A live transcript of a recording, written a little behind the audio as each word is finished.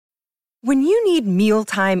When you need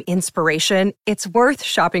mealtime inspiration, it's worth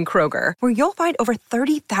shopping Kroger, where you'll find over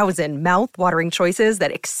 30,000 mouth-watering choices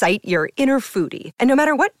that excite your inner foodie. And no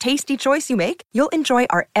matter what tasty choice you make, you'll enjoy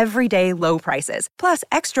our everyday low prices, plus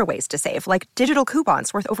extra ways to save, like digital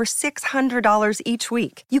coupons worth over $600 each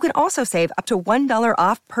week. You can also save up to $1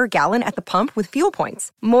 off per gallon at the pump with fuel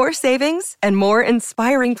points. More savings and more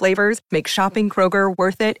inspiring flavors make shopping Kroger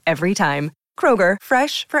worth it every time. Kroger,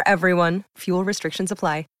 fresh for everyone. Fuel restrictions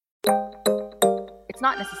apply. It's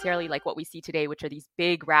not necessarily like what we see today, which are these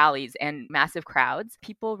big rallies and massive crowds.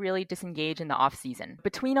 People really disengage in the off season.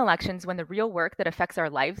 Between elections, when the real work that affects our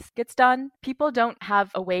lives gets done, people don't have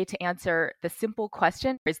a way to answer the simple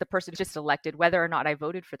question, is the person just elected, whether or not I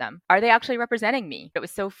voted for them? Are they actually representing me? It was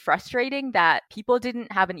so frustrating that people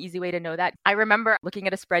didn't have an easy way to know that. I remember looking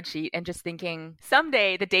at a spreadsheet and just thinking,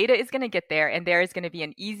 someday the data is going to get there and there is going to be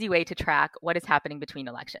an easy way to track what is happening between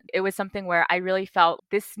elections. It was something where I really felt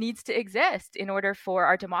this needs to exist in order for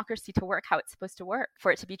our democracy to work how it's supposed to work,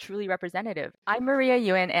 for it to be truly representative. I'm Maria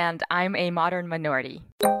Yuan, and I'm a modern minority.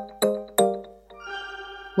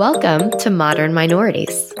 Welcome to Modern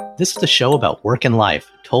Minorities. This is a show about work and life,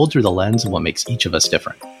 told through the lens of what makes each of us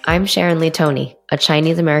different. I'm Sharon Lee Tony, a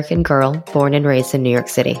Chinese-American girl born and raised in New York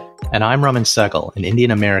City. And I'm Raman Sehgal, an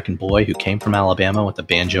Indian-American boy who came from Alabama with a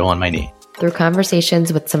banjo on my knee. Through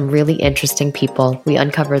conversations with some really interesting people, we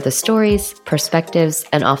uncover the stories, perspectives,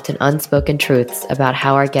 and often unspoken truths about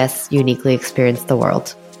how our guests uniquely experience the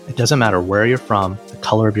world. It doesn't matter where you're from, the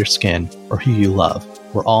color of your skin, or who you love.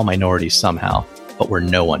 We're all minorities somehow, but we're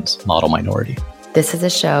no one's model minority. This is a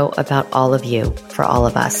show about all of you, for all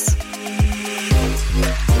of us.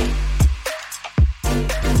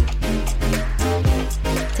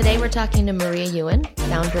 Today we're talking to Maria Yuan,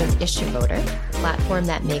 founder of Issue Voter, a platform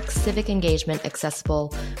that makes civic engagement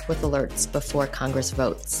accessible with alerts before Congress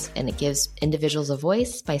votes. And it gives individuals a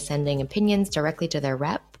voice by sending opinions directly to their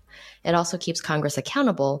rep. It also keeps Congress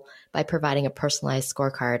accountable by providing a personalized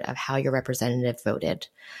scorecard of how your representative voted.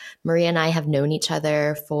 Maria and I have known each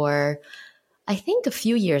other for, I think, a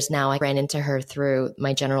few years now. I ran into her through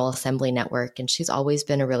my General Assembly network, and she's always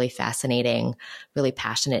been a really fascinating, really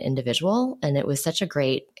passionate individual. And it was such a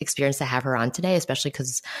great experience to have her on today, especially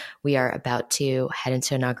because we are about to head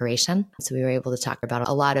into inauguration. So we were able to talk about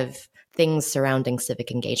a lot of things surrounding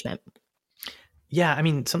civic engagement. Yeah, I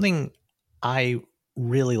mean, something I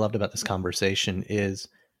really loved about this conversation is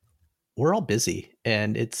we're all busy,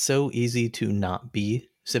 and it's so easy to not be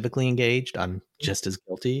civically engaged. I'm just as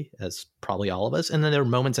guilty as probably all of us. And then there are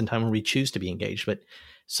moments in time when we choose to be engaged, but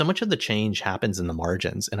so much of the change happens in the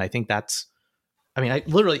margins. And I think I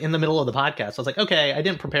literally in the middle of the podcast, I was like, okay, I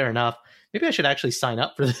didn't prepare enough. Maybe I should actually sign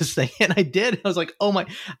up for this thing. And I did. I was like, oh my,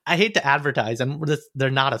 I hate to advertise, and they're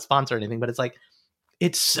not a sponsor or anything, but it's like,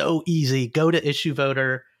 it's so easy. Go to Issue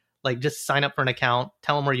Voter, like just sign up for an account,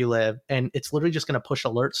 tell them where you live. And it's literally just going to push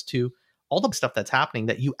alerts to all the stuff that's happening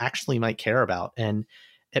that you actually might care about. And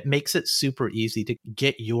it makes it super easy to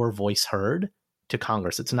get your voice heard to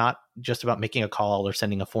Congress. It's not just about making a call or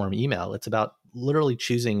sending a form email. It's about literally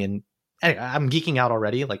choosing. And anyway, I'm geeking out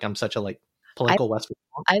already. Like I'm such a political Western.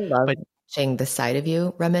 I love watching the side of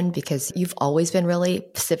you, Raman, because you've always been really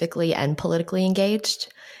civically and politically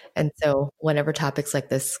engaged. And so whenever topics like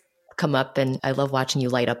this come up, and I love watching you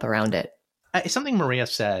light up around it. Something Maria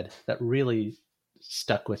said that really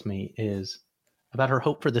stuck with me is about her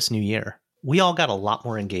hope for this new year. We all got a lot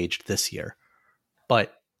more engaged this year,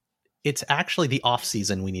 but it's actually the off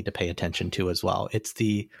season we need to pay attention to as well. It's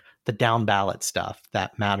the down ballot stuff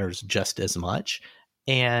that matters just as much.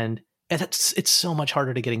 And it's so much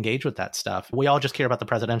harder to get engaged with that stuff. We all just care about the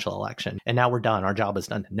presidential election, and now we're done. Our job is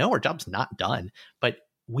done. No, our job's not done, but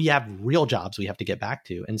we have real jobs we have to get back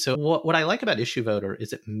to. And so what I like about Issue Voter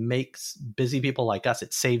is it makes busy people like us,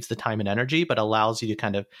 it saves the time and energy, but allows you to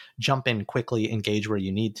kind of jump in quickly, engage where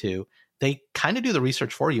you need to. They kind of do the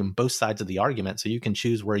research for you on both sides of the argument, so you can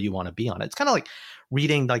choose where you want to be on it. It's kind of like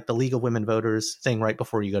reading like the League of Women Voters thing right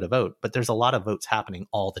before you go to vote, but there's a lot of votes happening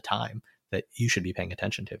all the time that you should be paying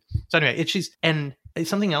attention to. So anyway, and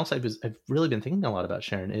something else I've really been thinking a lot about,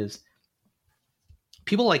 Sharon, is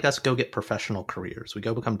people like us go get professional careers. We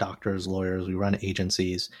go become doctors, lawyers, we run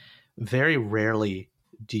agencies. Very rarely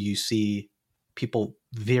do you see people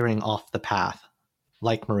veering off the path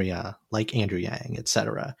like Maria, like Andrew Yang, et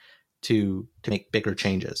cetera, to make bigger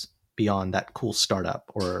changes beyond that cool startup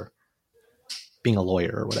or being a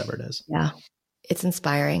lawyer or whatever it is. Yeah. It's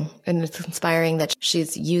inspiring. And it's inspiring that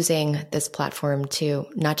she's using this platform to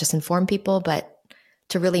not just inform people, but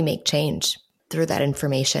to really make change through that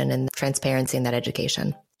information and transparency and that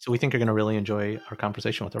education. So we think you're going to really enjoy our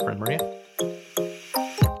conversation with our friend Maria.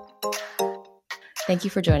 Thank you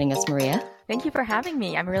for joining us, Maria. Thank you for having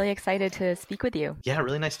me. I'm really excited to speak with you. Yeah,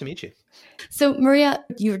 really nice to meet you. So, Maria,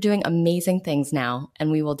 you're doing amazing things now, and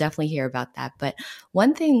we will definitely hear about that. But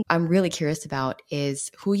one thing I'm really curious about is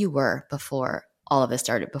who you were before all of this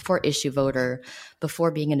started, before Issue Voter, before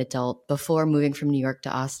being an adult, before moving from New York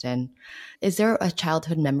to Austin. Is there a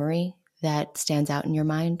childhood memory that stands out in your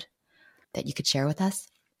mind that you could share with us?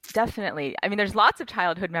 Definitely. I mean, there's lots of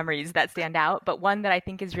childhood memories that stand out, but one that I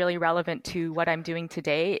think is really relevant to what I'm doing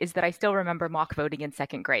today is that I still remember mock voting in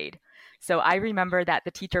second grade. So I remember that the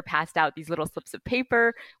teacher passed out these little slips of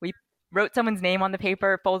paper. We wrote someone's name on the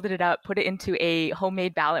paper, folded it up, put it into a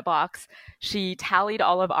homemade ballot box. She tallied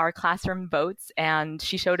all of our classroom votes, and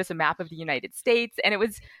she showed us a map of the United States. And it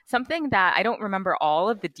was something that I don't remember all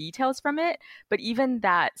of the details from it, but even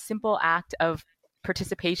that simple act of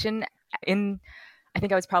participation I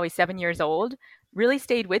think I was probably 7 years old, really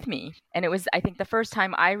stayed with me. And it was, I think, the first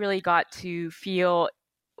time I really got to feel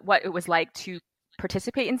what it was like to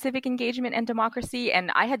participate in civic engagement and democracy. And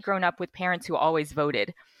I had grown up with parents who always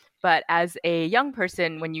voted. But as a young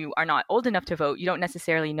person, when you are not old enough to vote, you don't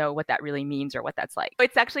necessarily know what that really means or what that's like.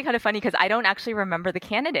 It's actually kind of funny because I don't actually remember the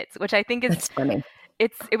candidates, which I think is That's funny.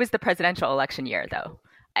 It was the presidential election year, though.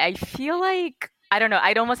 I feel like, I don't know,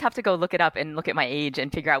 I'd almost have to go look it up and look at my age and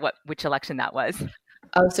figure out which election that was.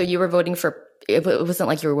 Oh, so you were voting for, it wasn't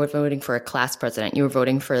like you were voting for a class president. You were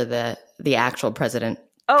voting for the actual presidential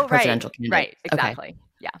candidate. Right, exactly. Okay.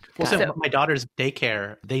 Yeah. Well, so my daughter's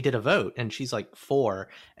daycare, they did a vote, and she's like 4,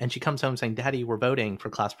 and she comes home saying, "Daddy, we're voting for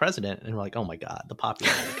class president." And we're like, "Oh my God, the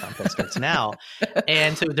popularity contest starts now."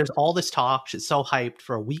 And so there's all this talk. She's so hyped.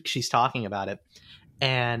 For a week, she's talking about it.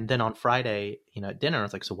 And then on Friday, at dinner, I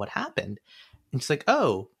was like, "So what happened?" And she's like,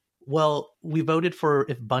 "Oh, well, we voted for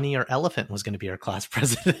if Bunny or Elephant was going to be our class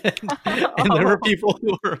president." And there were people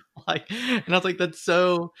who were like, and I was like, "That's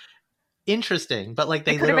so interesting." But like,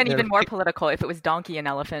 they it could have been even more political if it was Donkey and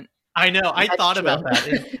Elephant. I know. I thought about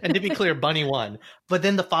that. And to be clear, Bunny won. But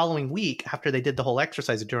then the following week, after they did the whole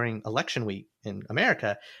exercise during election week in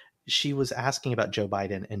America, she was asking about Joe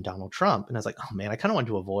Biden and Donald Trump. And I was like, "Oh man, I kind of wanted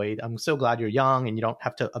to avoid. I'm so glad you're young and you don't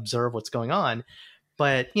have to observe what's going on."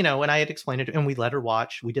 But, when I had explained it, and we let her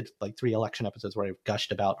watch, we did like 3 election episodes where I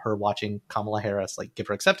gushed about her watching Kamala Harris, like, give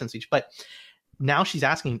her acceptance speech. But now she's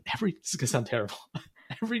asking this is going to sound terrible.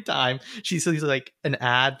 Every time she sees like an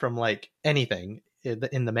ad from like anything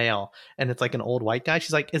in the mail, and it's like an old white guy,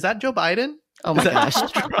 she's like, "Is that Joe Biden?" Oh my gosh.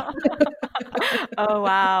 Oh,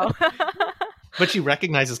 wow. But she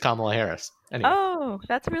recognizes Kamala Harris. Anyway. Oh,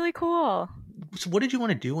 that's really cool. So what did you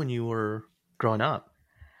want to do when you were growing up?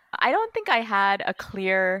 I don't think I had a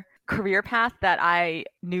clear career path that I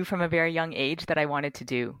knew from a very young age that I wanted to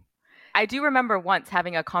do. I do remember once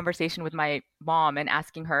having a conversation with my mom and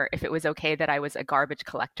asking her if it was okay that I was a garbage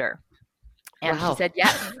collector. And Wow. She said,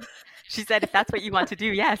 yes. She said, "If that's what you want to do,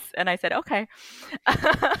 yes." And I said, okay.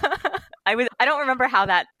 I don't remember how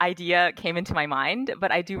that idea came into my mind,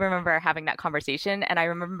 but I do remember having that conversation. And it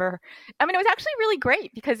was actually really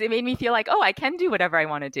great because it made me feel like, oh, I can do whatever I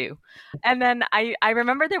want to do. And then I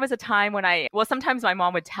remember there was a time when sometimes my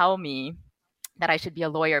mom would tell me that I should be a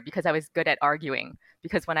lawyer because I was good at arguing,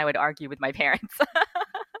 because when I would argue with my parents,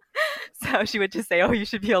 so she would just say, "Oh, you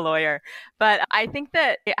should be a lawyer." But I think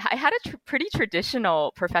that I had a pretty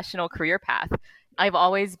traditional professional career path. I've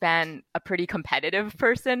always been a pretty competitive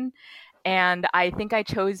person. And I think I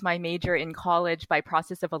chose my major in college by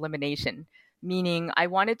process of elimination, meaning I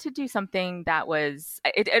wanted to do something that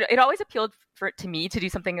it always appealed to me to do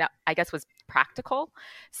something that I guess was practical.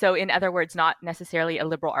 So in other words, not necessarily a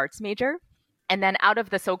liberal arts major. And then out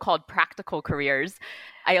of the so-called practical careers,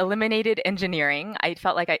 I eliminated engineering. I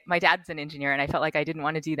felt like my dad's an engineer, and I felt like I didn't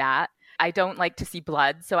want to do that. I don't like to see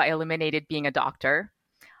blood, so I eliminated being a doctor.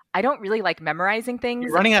 I don't really like memorizing things.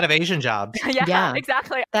 You're running out of Asian jobs. Yeah,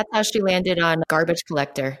 exactly. That's how she landed on garbage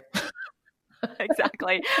collector.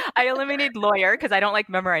 Exactly. I eliminated lawyer because I don't like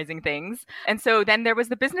memorizing things. And so then there was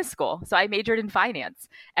the business school. So I majored in finance.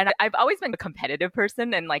 And I've always been a competitive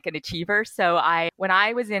person and like an achiever. So when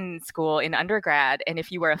I was in school in undergrad, and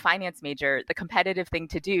if you were a finance major, the competitive thing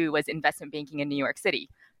to do was investment banking in New York City.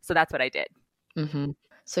 So that's what I did. Mm-hmm.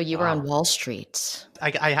 So you were on Wall Street.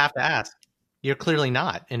 I have to ask. You're clearly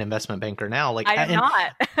not an investment banker now. I am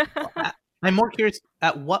not. I'm more curious,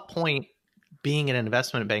 at what point being an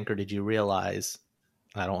investment banker did you realize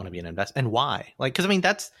I don't want to be an investor, and why? Like, because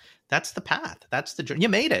that's the path. That's the journey. You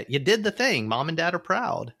made it. You did the thing. Mom and dad are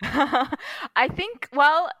proud. I think,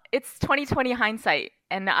 it's 2020 hindsight.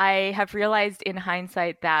 And I have realized in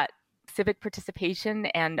hindsight that civic participation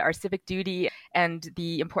and our civic duty and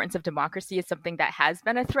the importance of democracy is something that has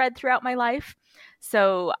been a thread throughout my life.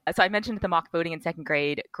 So I mentioned the mock voting in second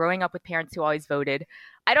grade, growing up with parents who always voted.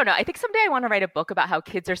 I don't know. I think someday I want to write a book about how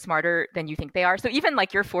kids are smarter than you think they are. So even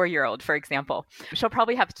like your 4-year-old, for example, she'll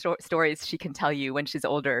probably have stories she can tell you when she's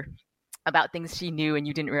older about things she knew and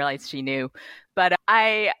you didn't realize she knew. But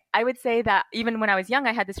I would say that even when I was young,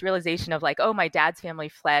 I had this realization of like, oh, my dad's family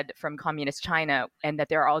fled from communist China and that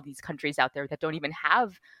there are all these countries out there that don't even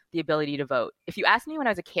have the ability to vote. If you asked me when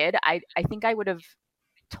I was a kid, I think I would have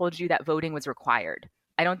told you that voting was required.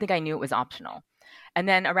 I don't think I knew it was optional. And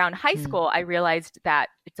then around high school, I realized that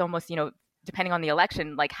it's almost, depending on the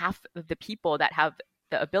election, like half of the people that have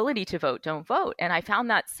the ability to vote don't vote. And I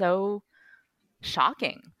found that so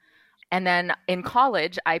shocking. And then in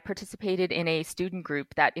college, I participated in a student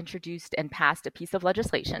group that introduced and passed a piece of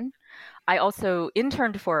legislation. I also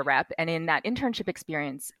interned for a rep, and in that internship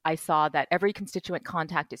experience, I saw that every constituent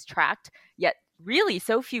contact is tracked, yet really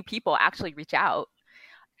so few people actually reach out.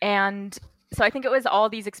 And so I think it was all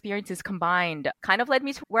these experiences combined kind of led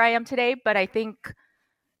me to where I am today, but I think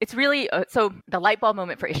it's really, so the light bulb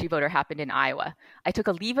moment for Issue Voter happened in Iowa. I took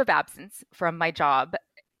a leave of absence from my job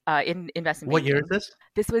in investment banking. What year is this?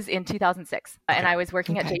 This was in 2006. Okay. And I was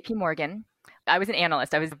working at JP Morgan. I was an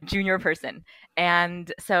analyst. I was a junior person.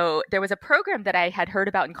 And so there was a program that I had heard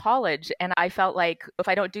about in college. And I felt like if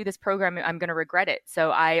I don't do this program, I'm going to regret it.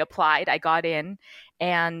 So I applied, I got in,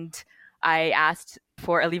 and I asked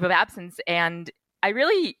for a leave of absence. And I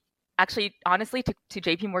really, actually, honestly, to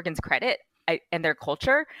JP Morgan's credit and their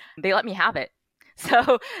culture, they let me have it.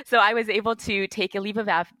 So I was able to take a leave of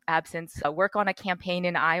absence, work on a campaign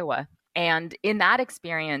in Iowa. And in that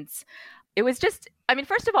experience, it was just,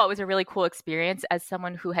 first of all, it was a really cool experience as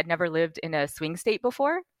someone who had never lived in a swing state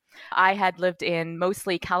before. I had lived in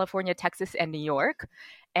mostly California, Texas, and New York.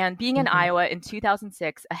 And being in Iowa in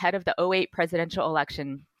 2006, ahead of the 2008 presidential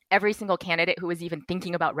election, every single candidate who was even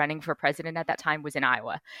thinking about running for president at that time was in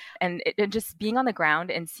Iowa. And just being on the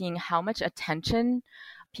ground and seeing how much attention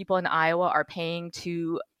people in Iowa are paying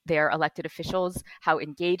to their elected officials, how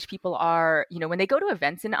engaged people are. When they go to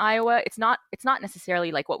events in Iowa, it's not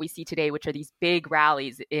necessarily like what we see today, which are these big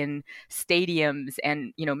rallies in stadiums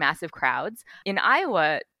and, massive crowds. In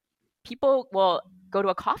Iowa, people will go to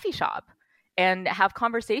a coffee shop and have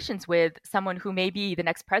conversations with someone who may be the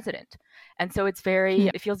next president. And so it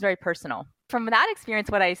feels very personal. From that experience,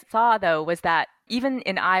 what I saw, though, was that even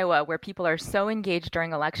in Iowa, where people are so engaged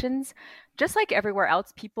during elections, just like everywhere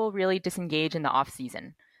else, people really disengage in the off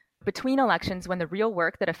season. Between elections, when the real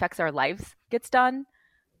work that affects our lives gets done,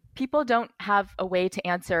 people don't have a way to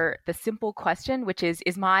answer the simple question, which is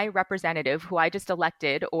my representative who I just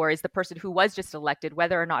elected, or is the person who was just elected,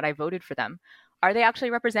 whether or not I voted for them, are they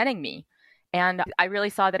actually representing me? And I really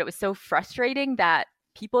saw that it was so frustrating that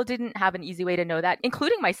people didn't have an easy way to know that,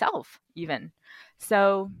 including myself even.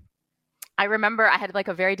 So I remember I had like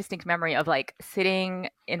a very distinct memory of like sitting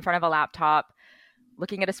in front of a laptop,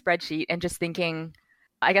 looking at a spreadsheet and just thinking,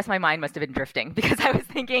 I guess my mind must have been drifting because I was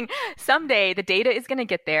thinking someday the data is going to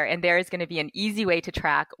get there and there is going to be an easy way to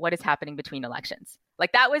track what is happening between elections.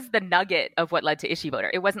 Like that was the nugget of what led to Issue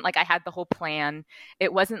Voter. It wasn't like I had the whole plan.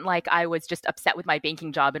 It wasn't like I was just upset with my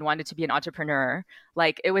banking job and wanted to be an entrepreneur.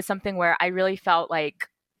 Like it was something where I really felt like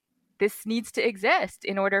this needs to exist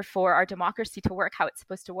in order for our democracy to work how it's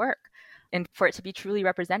supposed to work and for it to be truly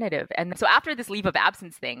representative. And so after this leave of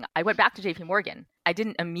absence thing, I went back to JP Morgan. I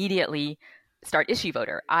didn't immediately start Issue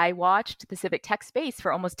Voter. I watched the civic tech space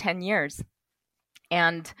for almost 10 years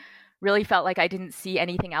and really felt like I didn't see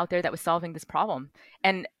anything out there that was solving this problem.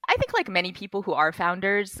 And I think like many people who are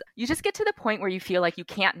founders, you just get to the point where you feel like you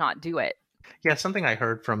can't not do it. Yeah, something I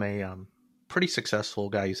heard from a pretty successful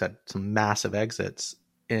guy who's had some massive exits.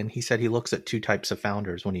 And he said he looks at two types of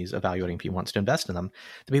founders when he's evaluating if he wants to invest in them.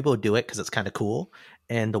 The people who do it because it's kind of cool,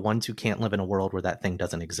 and the ones who can't live in a world where that thing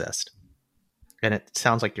doesn't exist. And it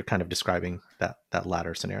sounds like you're kind of describing that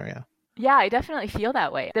latter scenario. Yeah, I definitely feel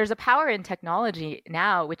that way. There's a power in technology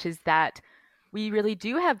now, which is that we really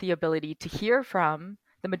do have the ability to hear from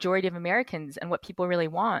the majority of Americans and what people really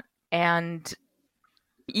want. And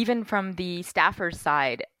even from the staffer's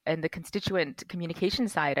side and the constituent communication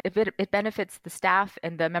side, it benefits the staff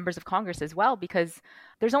and the members of Congress as well, because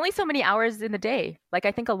there's only so many hours in the day. Like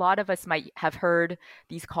I think a lot of us might have heard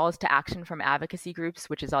these calls to action from advocacy groups,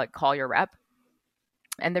 which is like call your rep.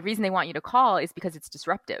 And the reason they want you to call is because it's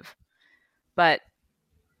disruptive. But,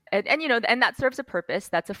 and that serves a purpose.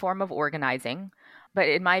 That's a form of organizing. But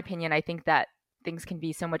in my opinion, I think that things can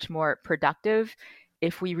be so much more productive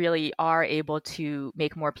if we really are able to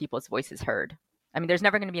make more people's voices heard. I mean, there's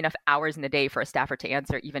never going to be enough hours in the day for a staffer to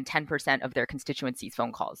answer even 10% of their constituency's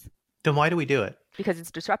phone calls. Then why do we do it? Because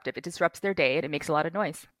it's disruptive. It disrupts their day and it makes a lot of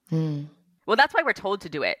noise. Hmm. Well, that's why we're told to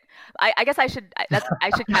do it. I guess I should caveat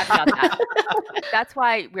that. That's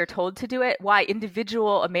why we're told to do it. Why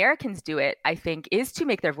individual Americans do it, I think, is to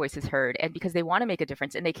make their voices heard and because they want to make a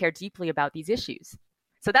difference and they care deeply about these issues.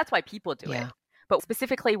 So that's why people do it. But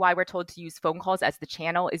specifically why we're told to use phone calls as the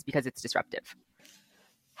channel is because it's disruptive.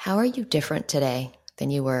 How are you different today than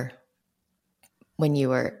you were when you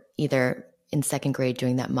were either in second grade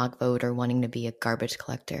doing that mock vote or wanting to be a garbage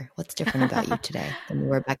collector? What's different about you today than you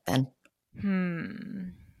were back then?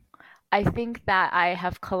 I think that I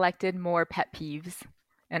have collected more pet peeves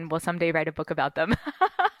and will someday write a book about them.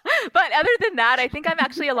 But other than that, I think I'm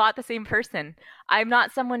actually a lot the same person. I'm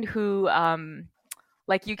not someone who,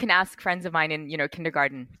 like you can ask friends of mine in,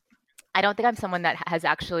 kindergarten. I don't think I'm someone that has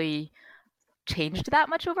actually changed that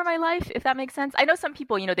much over my life, if that makes sense. I know some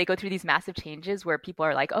people, they go through these massive changes where people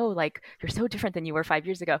are like, oh, like you're so different than you were 5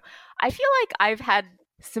 years ago. I feel like I've had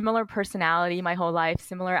similar personality my whole life,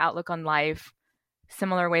 similar outlook on life,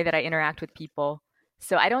 similar way that I interact with people.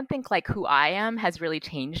 So I don't think like who I am has really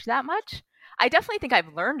changed that much. I definitely think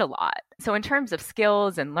I've learned a lot. So in terms of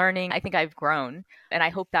skills and learning, I think I've grown. And I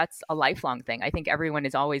hope that's a lifelong thing. I think everyone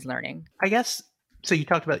is always learning. I guess, so you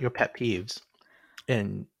talked about your pet peeves,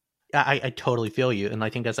 and I totally feel you. And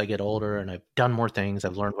I think as I get older and I've done more things,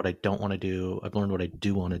 I've learned what I don't want to do. I've learned what I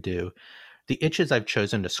do want to do. The itches I've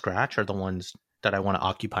chosen to scratch are the ones that I want to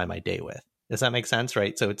occupy my day with. Does that make sense?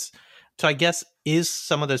 Right. So I guess, is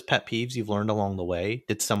some of those pet peeves you've learned along the way,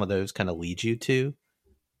 did some of those kind of lead you to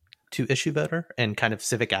issue voter and kind of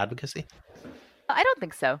civic advocacy? I don't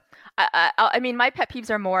think so. I mean, my pet peeves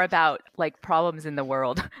are more about like problems in the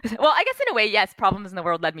world. Well, I guess in a way, yes, problems in the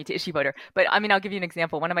world led me to issue voter. But I mean, I'll give you an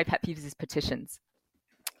example. One of my pet peeves is petitions.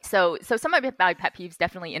 So some of my pet peeves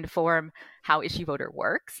definitely inform how issue voter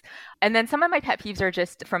works. And then some of my pet peeves are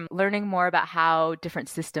just from learning more about how different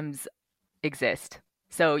systems exist.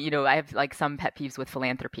 So, I have like some pet peeves with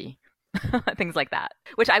philanthropy, things like that,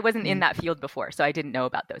 which I wasn't in that field before. So I didn't know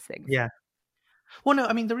about those things. Yeah. Well, no,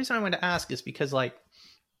 I mean, the reason I wanted to ask is because like,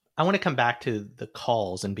 I want to come back to the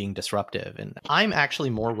calls and being disruptive. And I'm actually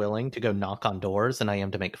more willing to go knock on doors than I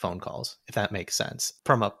am to make phone calls, if that makes sense,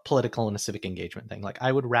 from a political and a civic engagement thing. Like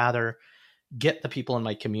I would rather get the people in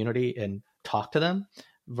my community and talk to them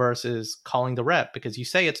versus calling the rep, because you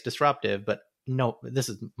say it's disruptive, but no, this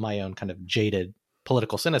is my own kind of jaded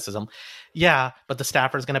political cynicism. Yeah, but the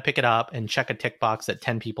staffer is going to pick it up and check a tick box that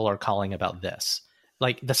 10 people are calling about this.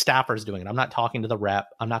 Like the staffer's doing it. I'm not talking to the rep.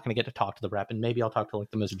 I'm not going to get to talk to the rep. And maybe I'll talk to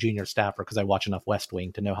like the most junior staffer because I watch enough West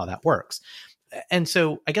Wing to know how that works. And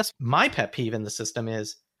so I guess my pet peeve in the system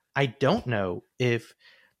is I don't know if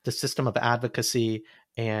the system of advocacy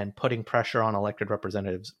and putting pressure on elected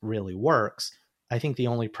representatives really works. I think the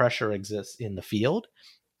only pressure exists in the field.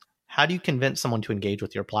 How do you convince someone to engage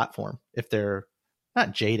with your platform if they're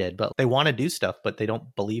not jaded, but they want to do stuff, but they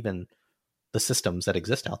don't believe in the systems that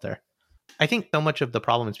exist out there? I think so much of the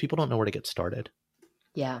problem is people don't know where to get started.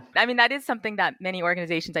 Yeah. I mean, that is something that many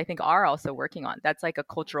organizations, I think, are also working on. That's like a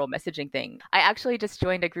cultural messaging thing. I actually just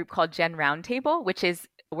joined a group called Gen Roundtable, which is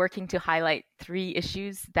working to highlight 3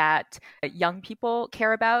 issues that young people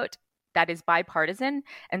care about that is bipartisan.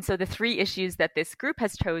 And so the 3 issues that this group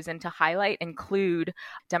has chosen to highlight include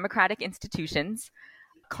democratic institutions,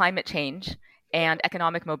 climate change, and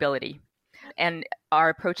economic mobility, and are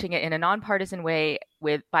approaching it in a nonpartisan way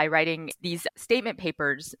by writing these statement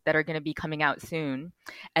papers that are going to be coming out soon,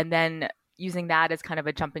 and then using that as kind of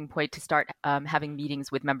a jumping point to start having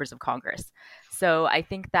meetings with members of Congress. So I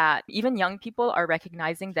think that even young people are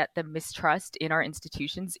recognizing that the mistrust in our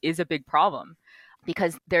institutions is a big problem,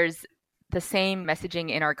 because there's the same messaging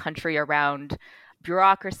in our country around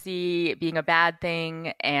bureaucracy being a bad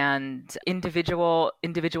thing and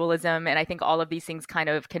individualism. And I think all of these things kind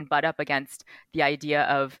of can butt up against the idea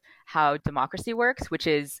of how democracy works, which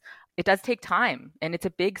is it does take time and it's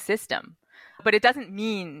a big system, but it doesn't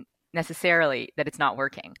mean necessarily that it's not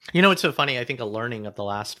working. It's so funny. I think a learning of the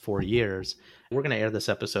last 4 years, we're going to air this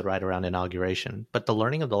episode right around inauguration, but the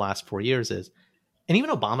learning of the last 4 years is, and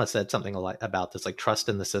even Obama said something about this, like trust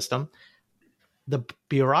in the system. The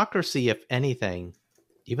bureaucracy, if anything,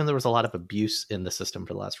 even there was a lot of abuse in the system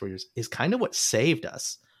for the last 4 years, is kind of what saved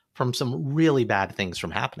us from some really bad things from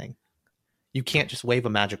happening. You can't just wave a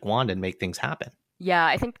magic wand and make things happen. Yeah,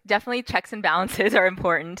 I think definitely checks and balances are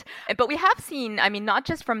important. But we have seen, I mean, not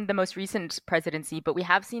just from the most recent presidency, but we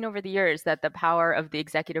have seen over the years that the power of the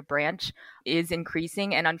executive branch is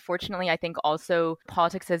increasing. And unfortunately, I think also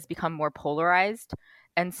politics has become more polarized.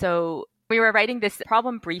 And so We were writing this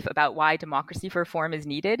problem brief about why democracy for reform is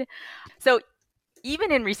needed. So even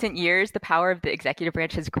in recent years, the power of the executive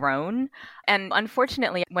branch has grown. And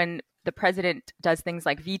unfortunately, when the president does things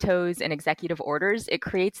like vetoes and executive orders, it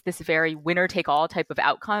creates this very winner-take-all type of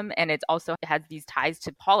outcome. And it also has these ties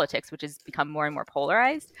to politics, which has become more and more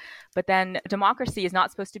polarized. But then democracy is not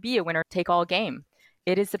supposed to be a winner-take-all game.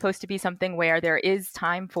 It is supposed to be something where there is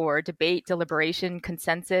time for debate, deliberation,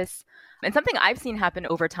 consensus, and something I've seen happen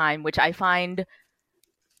over time, which I find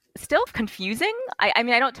still confusing. I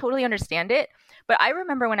mean, I don't totally understand it, but I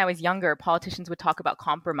remember when I was younger, politicians would talk about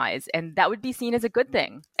compromise, and that would be seen as a good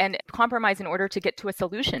thing. And compromise in order to get to a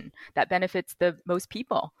solution that benefits the most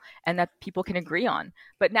people and that people can agree on.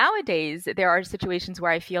 But nowadays, there are situations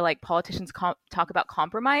where I feel like politicians talk about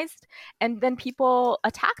compromise, and then people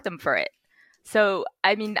attack them for it. So,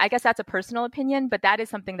 I mean, I guess that's a personal opinion, but that is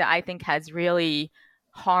something that I think has really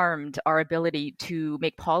harmed our ability to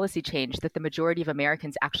make policy change that the majority of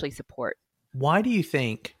Americans actually support. Why do you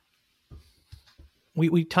think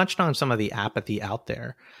we touched on some of the apathy out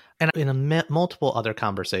there, and in multiple other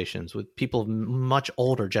conversations with people of much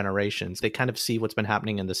older generations, they kind of see what's been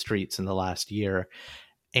happening in the streets in the last year,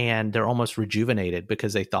 and they're almost rejuvenated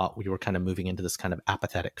because they thought we were kind of moving into this kind of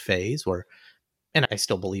apathetic phase where, and I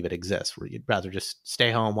still believe it exists, where you'd rather just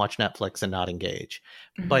stay home, watch Netflix, and not engage.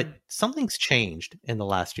 Mm-hmm. But something's changed in the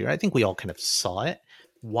last year. I think we all kind of saw it.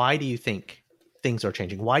 Why do you think things are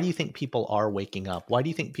changing? Why do you think people are waking up? Why do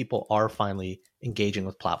you think people are finally engaging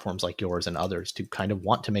with platforms like yours and others to kind of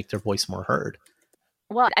want to make their voice more heard?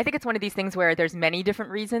 Well, I think it's one of these things where there's many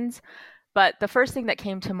different reasons. But the first thing that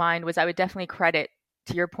came to mind was I would definitely credit,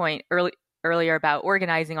 to your point earlier about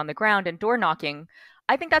organizing on the ground and door knocking.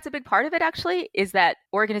 I think that's a big part of it, actually, is that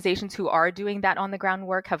organizations who are doing that on the ground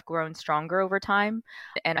work have grown stronger over time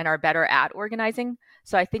and are better at organizing.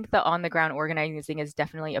 So I think the on the ground organizing is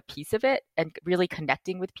definitely a piece of it, and really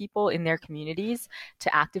connecting with people in their communities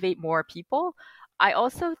to activate more people. I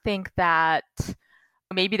also think that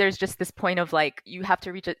maybe there's just this point of like, you have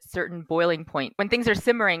to reach a certain boiling point. When things are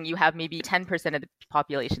simmering, you have maybe 10% of the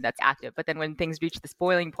population that's active. But then when things reach this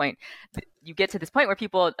boiling point, you get to this point where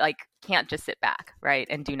people like can't just sit back, right,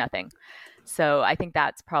 and do nothing. So I think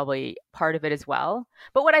that's probably part of it as well.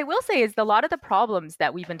 But what I will say is a lot of the problems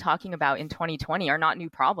that we've been talking about in 2020 are not new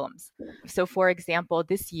problems. So for example,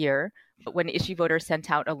 this year, when Issue Voters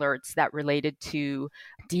sent out alerts that related to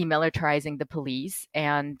demilitarizing the police,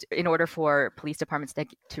 and in order for police departments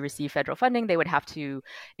to receive federal funding, they would have to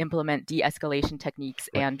implement de-escalation techniques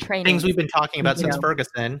and training. Things we've been talking about since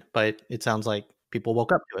Ferguson, but it sounds like people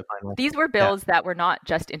woke up to it finally. These were bills that were not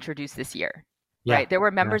just introduced this year. Yeah. Right. There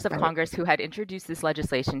were members of Congress who had introduced this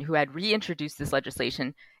legislation, who had reintroduced this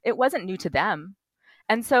legislation. It wasn't new to them.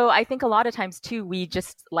 And so I think a lot of times, too, we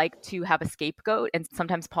just like to have a scapegoat, and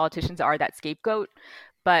sometimes politicians are that scapegoat.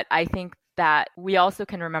 But I think that we also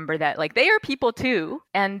can remember that like they are people, too.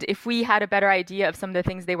 And if we had a better idea of some of the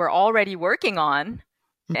things they were already working on,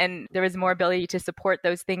 and there was more ability to support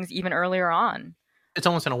those things even earlier on. It's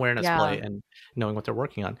almost an awareness play and knowing what they're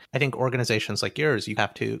working on. I think organizations like yours, you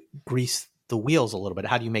have to grease the wheels a little bit.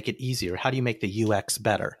 How do you make it easier? How do you make the UX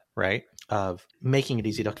better, right? Of making it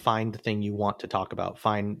easy to find the thing you want to talk about,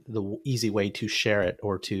 find the easy way to share it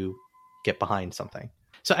or to get behind something.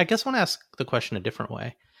 So I guess I want to ask the question a different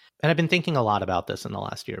way. And I've been thinking a lot about this in the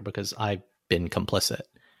last year because I've been complicit.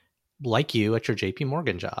 Like you at your JP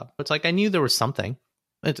Morgan job. It's like I knew there was something.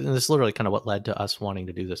 And this is literally kind of what led to us wanting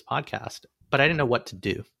to do this podcast. But I didn't know what to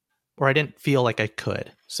do. Or I didn't feel like I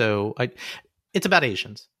could. So it's about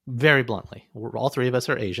Asians. Very bluntly, all three of us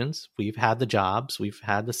are Asians. We've had the jobs. We've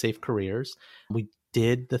had the safe careers. We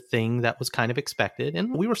did the thing that was kind of expected.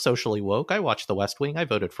 And we were socially woke. I watched The West Wing. I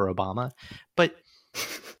voted for Obama. But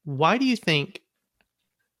why do you think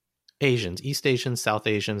Asians, East Asians, South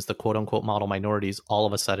Asians, the quote unquote model minorities, all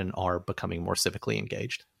of a sudden are becoming more civically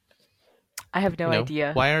engaged? I have no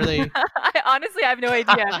idea. Why are they? Honestly, I have no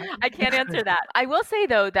idea. I can't answer that. I will say,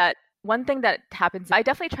 though, that one thing that happens, I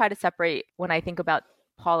definitely try to separate when I think about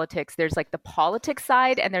politics. There's like the politics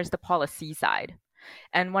side and there's the policy side.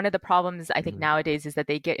 And one of the problems I think nowadays is that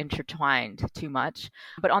they get intertwined too much.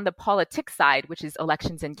 But on the politics side, which is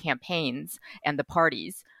elections and campaigns and the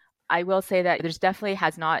parties, I will say that there's definitely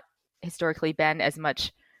has not historically been as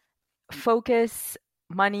much focus,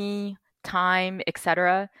 money, time,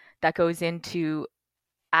 etc., that goes into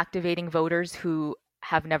activating voters who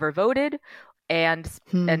have never voted and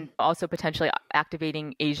also potentially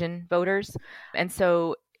activating Asian voters. And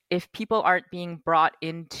so if people aren't being brought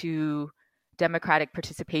into democratic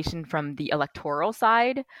participation from the electoral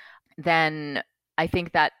side, then I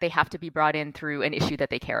think that they have to be brought in through an issue that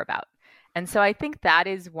they care about. And so I think that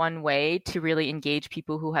is one way to really engage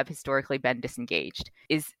people who have historically been disengaged,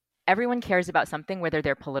 is everyone cares about something, whether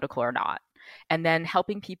they're political or not. And then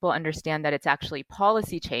helping people understand that it's actually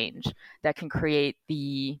policy change that can create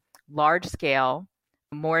the large scale,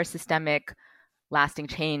 more systemic, lasting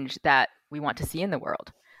change that we want to see in the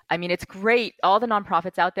world. I mean, it's great. All the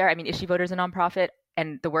nonprofits out there, I mean, Issue Voter is a nonprofit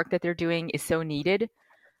and the work that they're doing is so needed.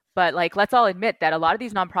 But like, let's all admit that a lot of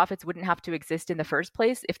these nonprofits wouldn't have to exist in the first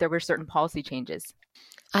place if there were certain policy changes.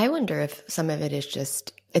 I wonder if some of it is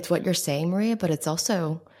just, it's what you're saying, Maria, but it's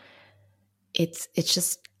also, it's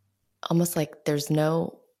just almost like there's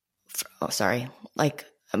no, like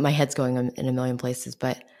my head's going in a million places,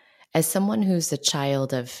 but as someone who's a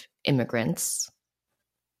child of immigrants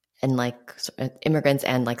and like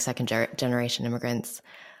second generation immigrants,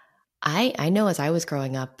 I know as I was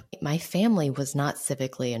growing up, my family was not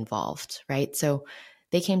civically involved, right? So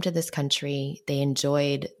they came to this country, they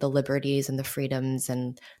enjoyed the liberties and the freedoms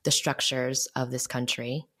and the structures of this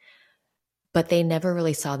country, but they never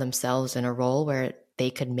really saw themselves in a role where they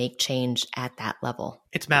could make change at that level.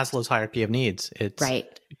 It's Maslow's hierarchy of needs. It's right.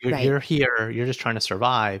 You're here, you're just trying to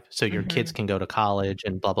survive so your kids can go to college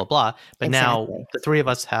and blah, blah, blah. But now the three of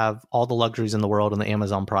us have all the luxuries in the world and the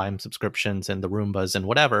Amazon Prime subscriptions and the Roombas and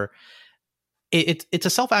whatever. It's a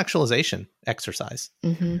self-actualization exercise.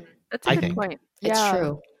 Mm-hmm. That's a good point. It's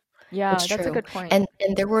true. Yeah, it's that's true. a good point. And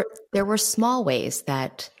there were small ways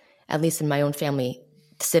that, at least in my own family,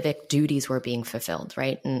 civic duties were being fulfilled,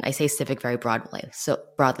 right? And I say civic very broadly. So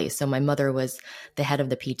my mother was the head of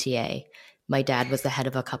the PTA. My dad was the head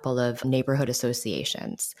of a couple of neighborhood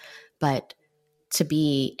associations. But to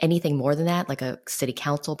be anything more than that, like a city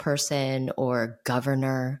council person or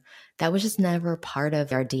governor, that was just never part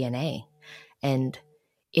of our DNA. And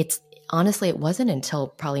honestly, it wasn't until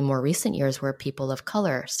probably more recent years where people of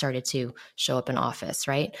color started to show up in office,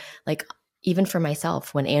 right? Like, even for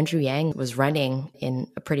myself, when Andrew Yang was running in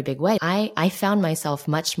a pretty big way, I found myself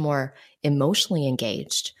much more emotionally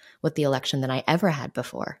engaged with the election than I ever had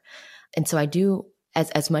before. And so I do,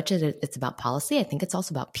 as much as it's about policy, I think it's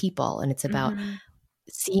also about people. And it's about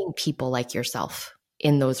seeing people like yourself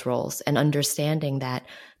in those roles and understanding that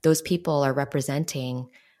those people are representing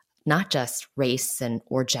not just race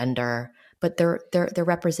or gender, but they're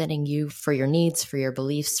representing you for your needs, for your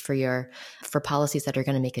beliefs, for policies that are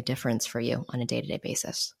going to make a difference for you on a day-to-day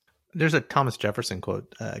basis. There's a Thomas Jefferson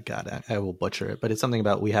quote. God, I will butcher it, but it's something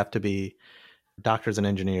about we have to be doctors and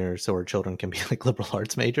engineers so our children can be like liberal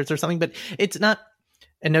arts majors or something. But it's not,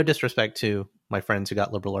 and no disrespect to my friends who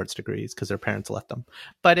got liberal arts degrees because their parents left them.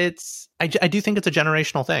 But I do think it's a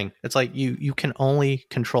generational thing. It's like you can only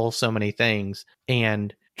control so many things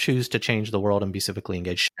and choose to change the world and be civically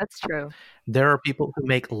engaged. That's true. There are people who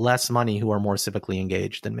make less money who are more civically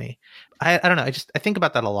engaged than me. I don't know. I think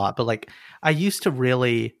about that a lot. But like, I used to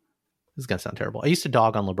really, this is going to sound terrible. I used to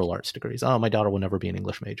dog on liberal arts degrees. Oh, my daughter will never be an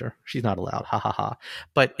English major. She's not allowed. Ha ha ha.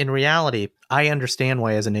 But in reality, I understand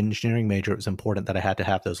why as an engineering major, it was important that I had to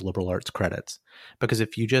have those liberal arts credits. Because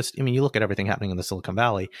if you you look at everything happening in the Silicon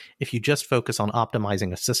Valley, if you just focus on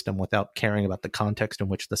optimizing a system without caring about the context in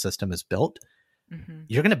which the system is built,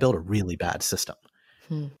 you're going to build a really bad system.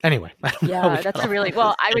 Anyway. That's a really,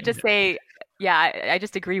 well, I would just say, I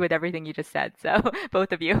just agree with everything you just said. So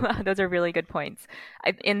both of you, those are really good points.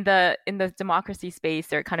 In the democracy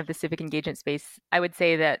space or kind of the civic engagement space, I would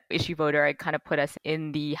say that Issue Voter, I kind of put us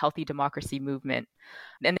in the healthy democracy movement.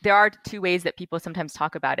 And there are two ways that people sometimes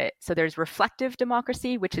talk about it. So there's reflective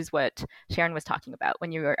democracy, which is what Sharon was talking about,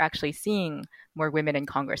 when you are actually seeing more women in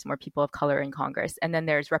Congress, more people of color in Congress. And then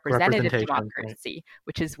there's representative democracy,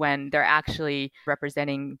 which is when they're actually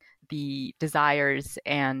representing the desires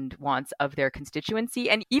and wants of their constituency.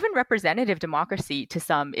 And even representative democracy to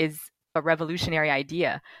some is a revolutionary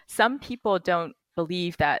idea. Some people don't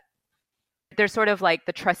believe that. There's sort of like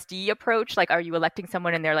the trustee approach. Like, are you electing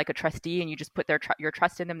someone and they're like a trustee and you just put your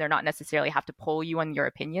trust in them? They're not necessarily have to poll you on your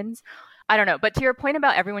opinions. I don't know. But to your point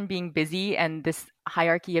about everyone being busy and this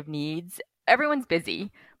hierarchy of needs, everyone's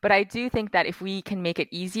busy. But I do think that if we can make it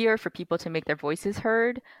easier for people to make their voices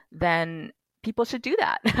heard, then people should do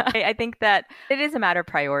that. I think that it is a matter of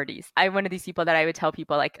priorities. I'm one of these people that I would tell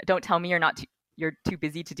people, like, don't tell me you're too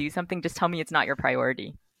busy to do something. Just tell me it's not your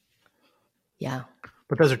priority. Yeah.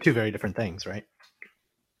 But those are two very different things, right?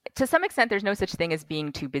 To some extent, there's no such thing as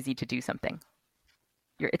being too busy to do something.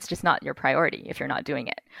 It's just not your priority if you're not doing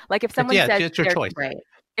it. Like if someone says it's your choice. Right.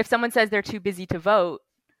 If someone says they're too busy to vote,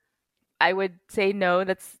 I would say no,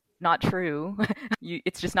 that's not true.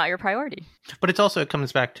 It's just not your priority. But it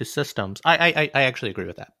comes back to systems. I actually agree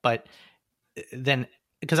with that. But then,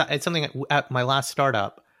 because it's something at my last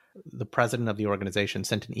startup, the president of the organization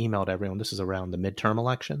sent an email to everyone. This is around the midterm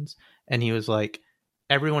elections. And he was like,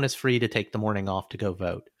 everyone is free to take the morning off to go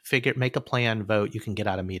vote. Make a plan, vote. You can get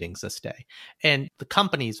out of meetings this day. And the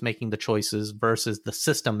companies making the choices versus the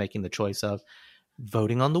system making the choice of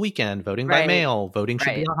voting on the weekend, voting by mail, voting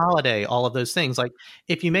should be a holiday, all of those things. Like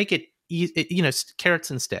if you make it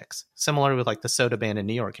carrots and sticks, similar with like the soda ban in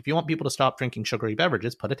New York. If you want people to stop drinking sugary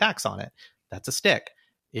beverages, put a tax on it. That's a stick.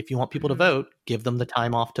 If you want people to vote, give them the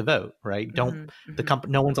time off to vote, right? No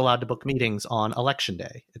one's allowed to book meetings on election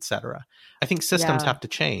day, et cetera. I think systems have to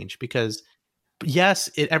change because yes,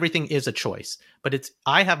 everything is a choice, but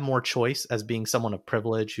I have more choice as being someone of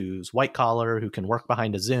privilege who's white collar, who can work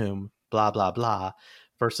behind a Zoom, blah, blah, blah,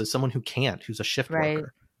 versus someone who can't, who's a shift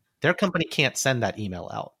worker. Their company can't send that email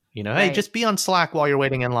out. Hey, just be on Slack while you're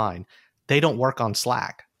waiting in line. They don't work on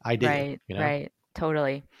Slack. I do. Right.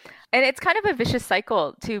 Totally. And it's kind of a vicious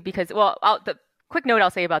cycle too, because, the quick note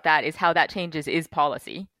I'll say about that is how that changes is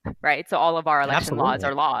policy, right? So all of our election laws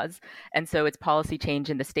are laws. And so it's policy change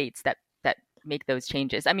in the states that make those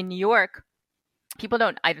changes. I mean, New York, people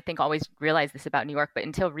don't, I think, always realize this about New York, but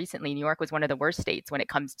until recently, New York was one of the worst states when it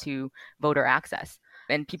comes to voter access.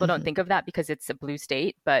 And people don't think of that because it's a blue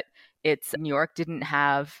state, but New York didn't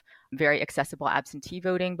have very accessible absentee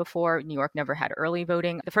voting before. New York never had early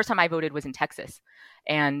voting. The first time I voted was in Texas.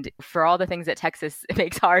 And for all the things that Texas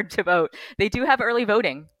makes hard to vote, they do have early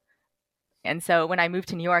voting. And so when I moved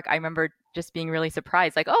to New York, I remember just being really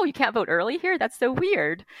surprised, like, oh, you can't vote early here? That's so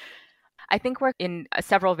weird. I think we're in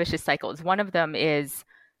several vicious cycles. One of them is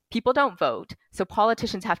people don't vote. So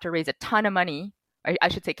politicians have to raise a ton of money. I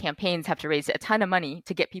should say campaigns have to raise a ton of money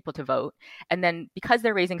to get people to vote. And then because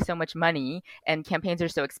they're raising so much money and campaigns are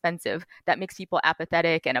so expensive, that makes people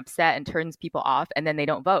apathetic and upset and turns people off, and then they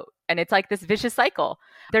don't vote. And it's like this vicious cycle.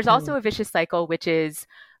 There's also a vicious cycle, which is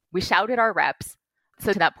we shout at our reps.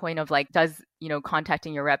 So to that point of like, does,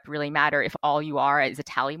 contacting your rep really matter if all you are is a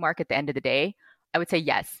tally mark at the end of the day? I would say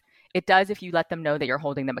yes. It does if you let them know that you're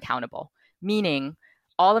holding them accountable. Meaning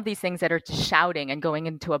all of these things that are just shouting and going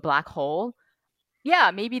into a black hole,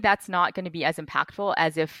 maybe that's not going to be as impactful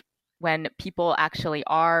as if when people actually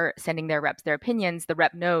are sending their reps their opinions, the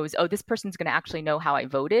rep knows, oh, this person's going to actually know how I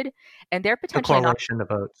voted. And they're potentially the correlation of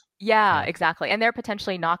votes. Yeah, exactly. And they're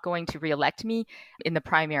potentially not going to reelect me in the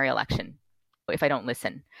primary election if I don't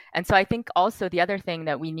listen. And so I think also the other thing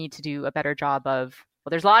that we need to do a better job of,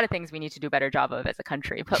 there's a lot of things we need to do a better job of as a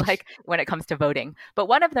country, but like when it comes to voting. But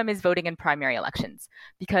one of them is voting in primary elections.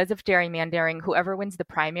 Because of gerrymandering, whoever wins the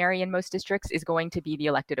primary in most districts is going to be the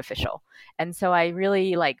elected official. And so I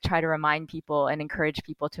really try to remind people and encourage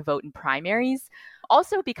people to vote in primaries.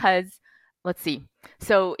 Also because, let's see.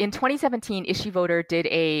 So in 2017, IssueVoter did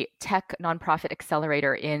a tech nonprofit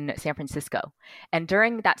accelerator in San Francisco. And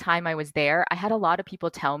during that time I was there, I had a lot of people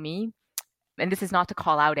tell me, and this is not to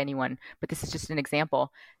call out anyone, but this is just an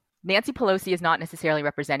example. Nancy Pelosi is not necessarily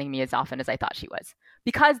representing me as often as I thought she was,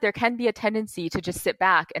 because there can be a tendency to just sit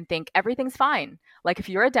back and think everything's fine. Like if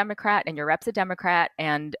you're a Democrat and your rep's a Democrat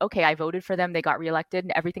and okay, I voted for them, they got reelected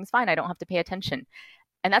and everything's fine. I don't have to pay attention.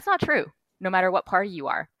 And that's not true, no matter what party you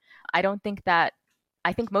are. I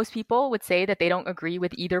think most people would say that they don't agree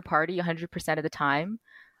with either party 100% of the time.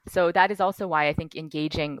 So that is also why I think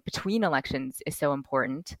engaging between elections is so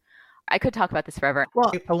important. I could talk about this forever.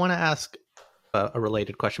 Well, I want to ask a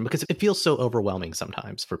related question because it feels so overwhelming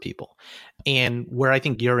sometimes for people. And where I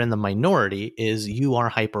think you're in the minority is you are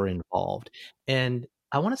hyper involved. And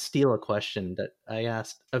I want to steal a question that I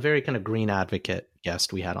asked a very kind of green advocate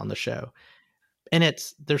guest we had on the show. And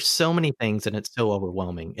there's so many things and it's so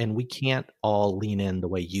overwhelming. And we can't all lean in the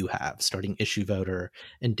way you have, starting IssueVoter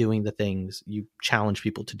and doing the things you challenge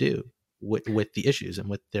people to do with the issues and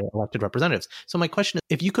with their elected representatives. So my question is,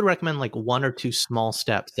 if you could recommend like one or two small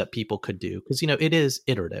steps that people could do, because it is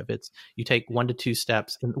iterative. It's you take 1 to 2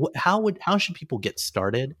 steps. And how should people get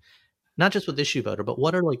started? Not just with IssueVoter, but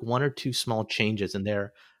what are like 1 or 2 small changes in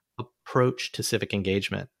their approach to civic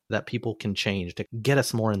engagement that people can change to get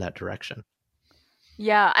us more in that direction?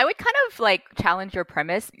 Yeah, I would kind of challenge your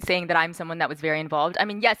premise saying that I'm someone that was very involved. I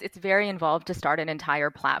mean, yes, it's very involved to start an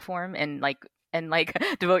entire platform and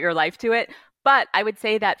devote your life to it. But I would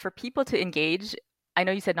say that for people to engage, I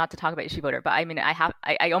know you said not to talk about IssueVoter, but I mean,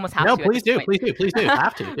 I almost have to. No, please do.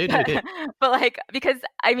 Have to. Do. But because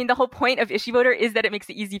I mean, the whole point of IssueVoter is that it makes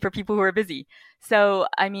it easy for people who are busy. So,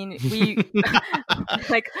 I mean, we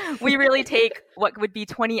we really take what would be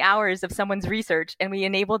 20 hours of someone's research and we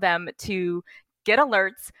enable them to get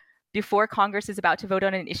alerts, before Congress is about to vote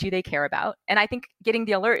on an issue they care about. And I think getting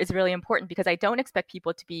the alert is really important because I don't expect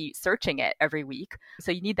people to be searching it every week.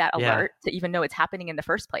 So you need that alert to even know it's happening in the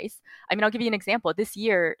first place. I mean, I'll give you an example. This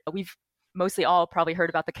year, we've mostly all probably heard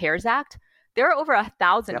about the CARES Act. There are over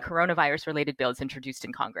 1,000 coronavirus-related bills introduced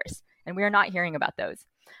in Congress, and we are not hearing about those.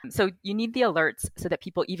 So you need the alerts so that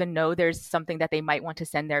people even know there's something that they might want to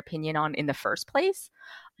send their opinion on in the first place.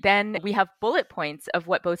 Then we have bullet points of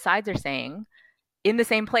what both sides are saying in the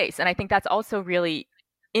same place. And I think that's also really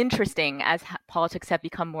interesting as politics have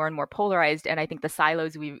become more and more polarized. And I think the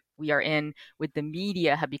silos we are in with the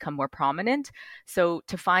media have become more prominent. So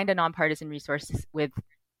to find a nonpartisan resource with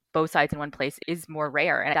both sides in one place is more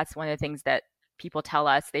rare. And that's one of the things that people tell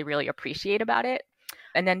us they really appreciate about it.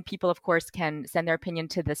 And then people, of course, can send their opinion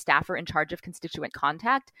to the staffer in charge of constituent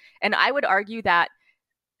contact. And I would argue that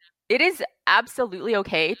it is absolutely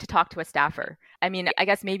okay to talk to a staffer. I mean, I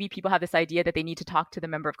guess maybe people have this idea that they need to talk to the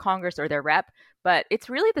member of Congress or their rep, but it's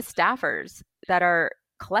really the staffers that are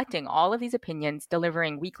collecting all of these opinions,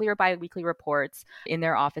 delivering weekly or biweekly reports in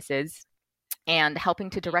their offices, and helping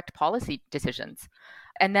to direct policy decisions.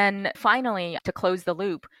 And then finally, to close the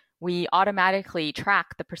loop, we automatically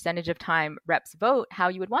track the percentage of time reps vote how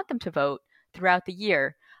you would want them to vote throughout the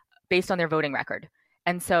year based on their voting record.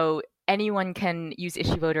 And so anyone can use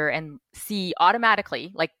Issue Voter and see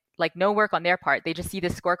automatically, like no work on their part. They just see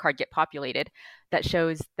this scorecard get populated that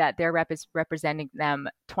shows that their rep is representing them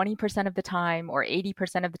 20% of the time or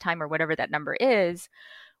 80% of the time or whatever that number is,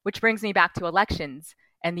 which brings me back to elections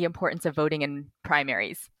and the importance of voting in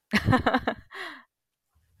primaries.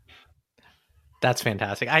 That's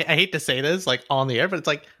fantastic. I hate to say this like on the air, but it's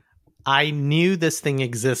like I knew this thing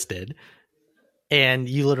existed and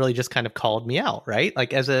you literally just kind of called me out, right?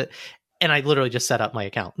 Like and I literally just set up my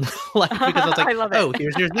account like because I was like, oh,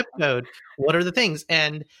 here's your zip code. What are the things?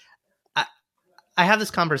 And I have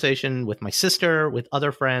this conversation with my sister, with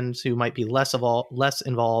other friends who might be less involved, less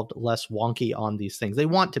wonky on these things. They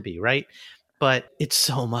want to be, right? But it's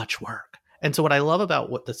so much work. And so what I love about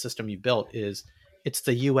what the system you built is it's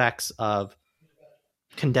the UX of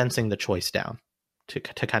condensing the choice down to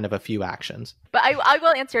kind of a few actions. But I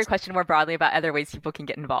will answer your question more broadly about other ways people can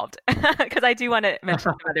get involved because I do want to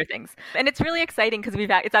mention some other things. And it's really exciting because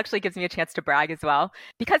it actually gives me a chance to brag as well.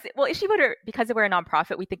 Because, Issue Voter, because we're a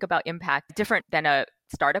nonprofit, we think about impact different than a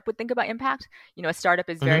startup would think about impact. You know, a startup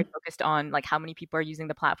is very focused on like how many people are using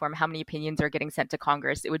the platform, how many opinions are getting sent to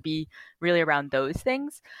Congress. It would be really around those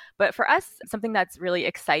things. But for us, something that's really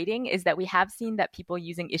exciting is that we have seen that people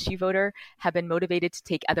using Issue Voter have been motivated to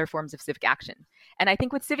take other forms of civic action. And I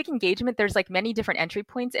think with civic engagement, there's like many different entry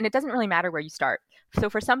points, and it doesn't really matter where you start. So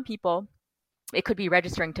for some people, it could be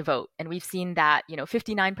registering to vote. And we've seen that,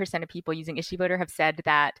 59% of people using Issue Voter have said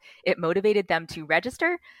that it motivated them to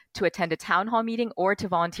register, to attend a town hall meeting, or to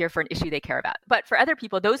volunteer for an issue they care about. But for other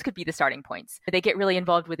people, those could be the starting points. They get really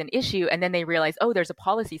involved with an issue, and then they realize, oh, there's a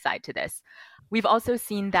policy side to this. We've also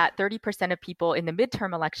seen that 30% of people in the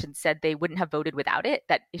midterm elections said they wouldn't have voted without it,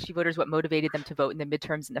 that Issue Voter is what motivated them to vote in the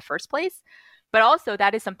midterms in the first place. But also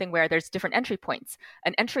that is something where there's different entry points.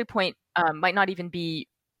 An entry point might not even be,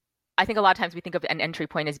 I think a lot of times we think of an entry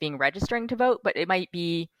point as being registering to vote, but it might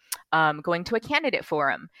be going to a candidate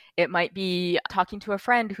forum. It might be talking to a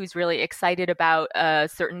friend who's really excited about a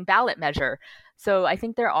certain ballot measure. So I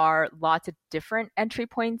think there are lots of different entry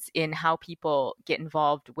points in how people get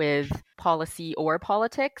involved with policy or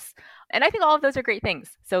politics. And I think all of those are great things.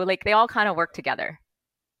 So like they all kind of work together.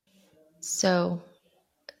 So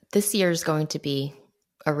this year is going to be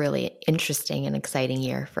a really interesting and exciting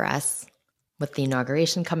year for us with the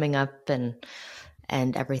inauguration coming up and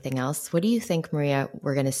everything else. What do you think, Maria,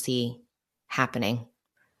 we're going to see happening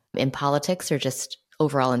in politics or just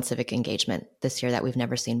overall in civic engagement this year that we've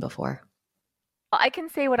never seen before? I can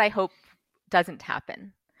say what I hope doesn't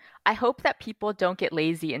happen. I hope that people don't get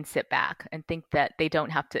lazy and sit back and think that they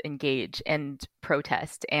don't have to engage and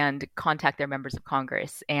protest and contact their members of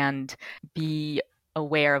Congress and be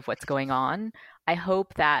aware of what's going on. I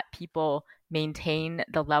hope that people maintain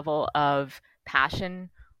the level of passion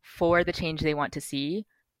for the change they want to see,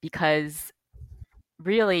 because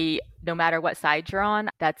really, no matter what side you're on,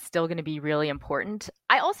 that's still going to be really important.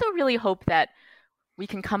 I also really hope that we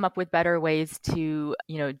can come up with better ways to,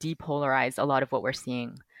 depolarize a lot of what we're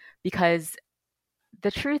seeing, because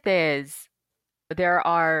the truth is there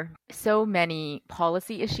are so many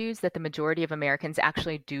policy issues that the majority of Americans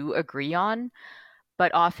actually do agree on,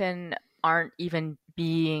 but often aren't even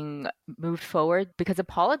being moved forward because of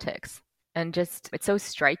politics. And just, it's so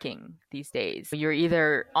striking these days. You're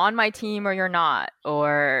either on my team or you're not,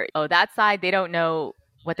 or, oh, that side, they don't know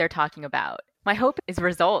what they're talking about. My hope is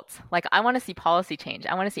results. Like, I want to see policy change.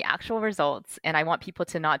 I want to see actual results. And I want people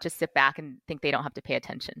to not just sit back and think they don't have to pay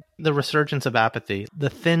attention. The resurgence of apathy, the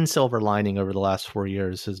thin silver lining over the last 4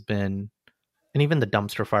 years has been, and even the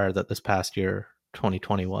dumpster fire that this past year,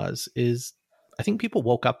 2020 is I think people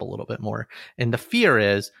woke up a little bit more. And the fear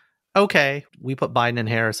is, okay, we put Biden and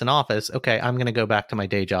Harris in office. Okay, I'm going to go back to my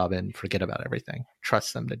day job and forget about everything.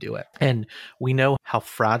 Trust them to do it. And we know how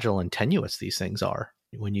fragile and tenuous these things are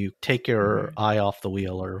when you take your eye off the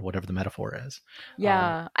wheel, or whatever the metaphor is.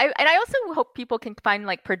 Yeah. I also hope people can find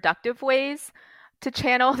like productive ways to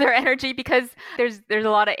channel their energy, because there's a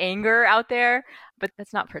lot of anger out there, but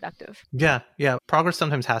that's not productive. Yeah. Progress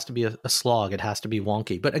sometimes has to be a slog. It has to be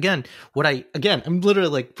wonky. But again, I'm literally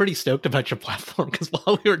like pretty stoked about your platform, because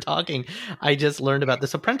while we were talking, I just learned about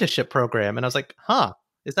this apprenticeship program, and I was like,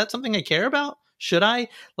 is that something I care about? Should I?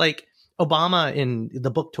 Like Obama in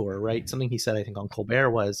the book tour, right? Something he said, I think on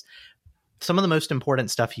Colbert, was some of the most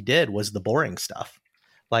important stuff he did was the boring stuff.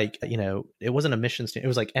 Like, it wasn't emissions. It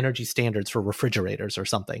was like energy standards for refrigerators or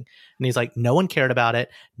something. And he's like, no one cared about it.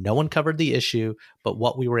 No one covered the issue. But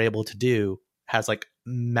what we were able to do has like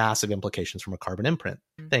massive implications from a carbon imprint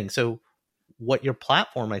thing. So what your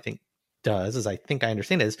platform, I think, does, as I think I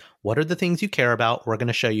understand, is what are the things you care about? We're going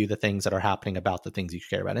to show you the things that are happening about the things you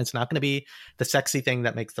care about. And it's not going to be the sexy thing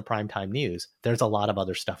that makes the primetime news. There's a lot of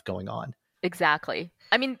other stuff going on. Exactly.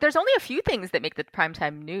 I mean, there's only a few things that make the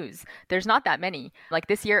primetime news. There's not that many. Like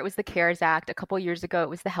this year, it was the CARES Act. A couple years ago, it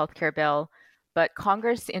was the healthcare bill. But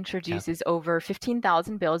Congress introduces over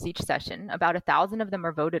 15,000 bills each session. About 1,000 of them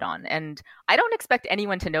are voted on. And I don't expect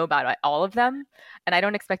anyone to know about all of them. And I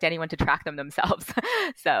don't expect anyone to track them themselves.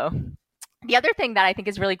 So the other thing that I think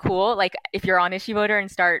is really cool, like if you're on Issue Voter and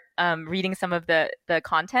start reading some of the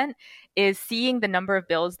content, is seeing the number of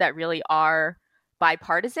bills that really are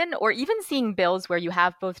bipartisan, or even seeing bills where you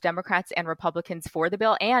have both Democrats and Republicans for the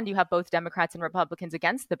bill, and you have both Democrats and Republicans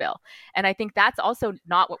against the bill. And I think that's also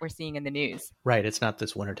not what we're seeing in the news. Right. It's not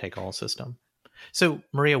this winner-take-all system. So,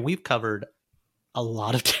 Maria, we've covered a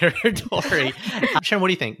lot of territory. Sharon, what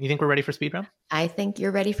do you think? You think we're ready for speed round? I think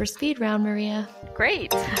you're ready for speed round, Maria.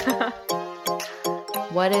 Great.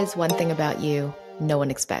 What is one thing about you no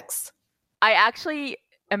one expects? I actually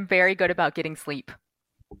am very good about getting sleep.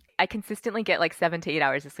 I consistently get like 7 to 8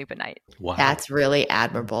 hours of sleep a night. Wow. That's really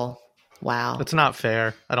admirable. Wow. That's not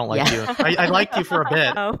fair. I don't like you. I liked you for a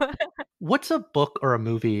bit. Oh. What's a book or a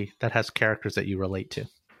movie that has characters that you relate to?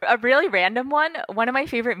 A really random one. One of my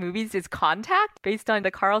favorite movies is Contact, based on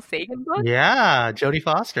the Carl Sagan book. Yeah, Jodie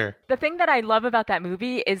Foster. The thing that I love about that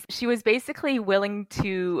movie is she was basically willing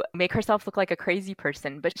to make herself look like a crazy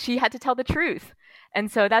person, but she had to tell the truth.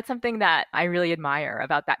 And so that's something that I really admire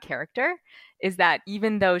about that character, is that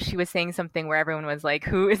even though she was saying something where everyone was like,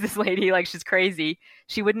 who is this lady? Like, she's crazy.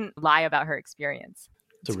 She wouldn't lie about her experience.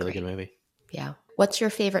 It's a really good movie. Yeah. What's your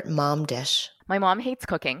favorite mom dish? My mom hates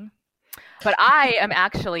cooking. But I am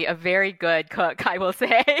actually a very good cook, I will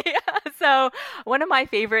say. So one of my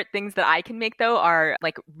favorite things that I can make, though, are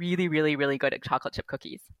like really, really, really good at chocolate chip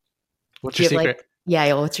cookies. What's your secret?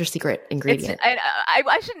 What's your secret ingredient?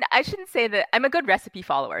 I shouldn't say that. I'm a good recipe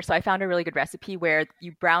follower. So I found a really good recipe where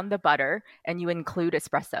you brown the butter and you include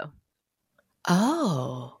espresso.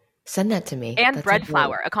 Oh, send that to me. And That's bread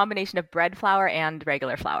flour, a combination of bread flour and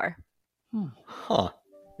regular flour. Huh.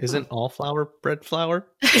 Isn't all flour bread flour?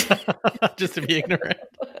 Just to be ignorant.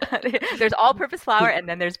 There's all-purpose flour, and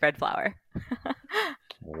then there's bread flour.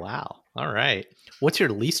 Wow. All right. What's your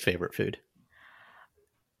least favorite food?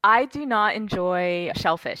 I do not enjoy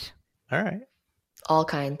shellfish. All right. All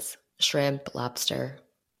kinds. Shrimp, lobster.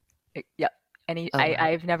 Yep.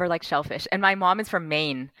 I've never liked shellfish. And my mom is from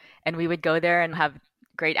Maine, and we would go there and have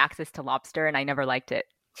great access to lobster, and I never liked it.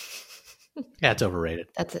 Yeah, it's overrated.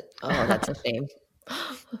 That's it. Oh, that's a shame.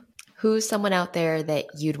 Who's someone out there that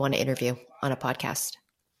you'd want to interview on a podcast?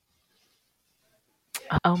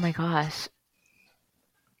 Oh my gosh.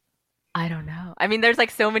 I don't know. I mean, there's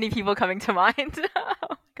like so many people coming to mind.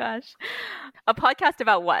 Oh gosh. A podcast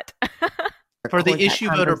about what? For the Issue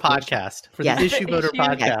Voter podcast. For the Issue Voter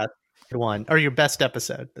podcast. Good one. Or your best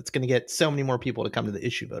episode. That's going to get so many more people to come to the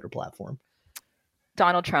Issue Voter platform.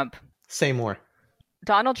 Donald Trump. Say more.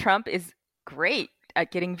 Donald Trump is great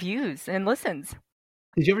at getting views and listens.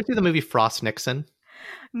 Did you ever see the movie Frost Nixon?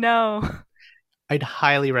 No. I'd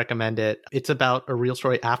highly recommend it. It's about a real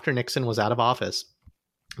story after Nixon was out of office.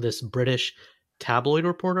 This British tabloid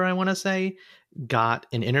reporter, I want to say, got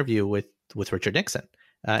an interview with Richard Nixon.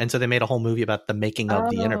 And so they made a whole movie about the making of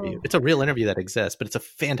the interview. It's a real interview that exists, but it's a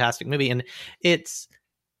fantastic movie. And it's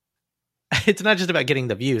it's not just about getting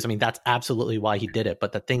the views. I mean, that's absolutely why he did it.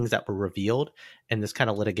 But the things that were revealed in this kind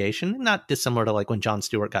of litigation, not dissimilar to like when Jon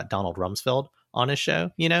Stewart got Donald Rumsfeld on his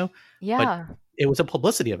show, Yeah. But it was a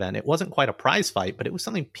publicity event. It wasn't quite a prize fight, but it was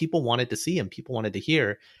something people wanted to see and people wanted to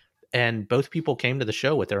hear. And both people came to the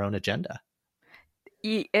show with their own agenda.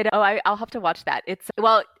 I'll have to watch that.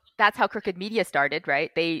 That's how Crooked Media started,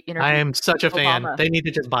 right? They interviewed I am such a fan. Obama. They need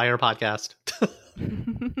to just buy our podcast.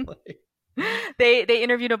 They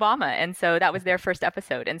interviewed Obama, and so that was their first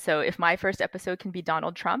episode. And so if my first episode can be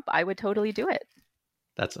Donald Trump, I would totally do it.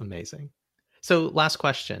 That's amazing. So last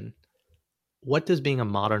question. What does being a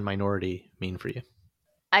modern minority mean for you?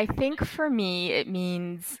 I think for me, it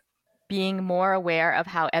means being more aware of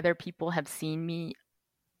how other people have seen me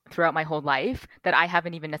throughout my whole life that I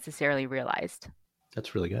haven't even necessarily realized.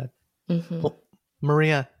 That's really good. Mm-hmm. Well,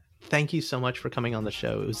 Maria, thank you so much for coming on the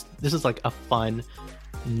show. This is like a fun,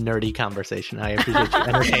 nerdy conversation. I appreciate you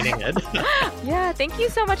entertaining it. Yeah, thank you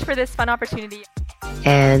so much for this fun opportunity.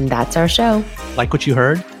 And that's our show. Like what you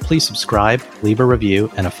heard? Please subscribe, leave a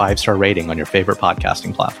review, and a 5-star rating on your favorite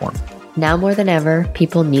podcasting platform. Now more than ever,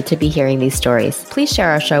 people need to be hearing these stories. Please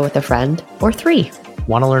share our show with a friend or 3.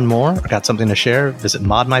 Want to learn more or got something to share? Visit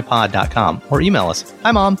modmypod.com or email us,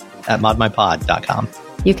 himom@modmypod.com.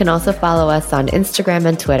 You can also follow us on Instagram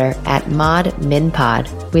and Twitter at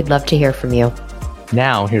modminpod. We'd love to hear from you.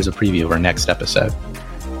 Now, here's a preview of our next episode.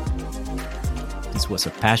 This was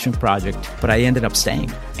a passion project, but I ended up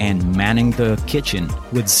staying and manning the kitchen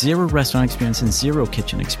with 0 restaurant experience and 0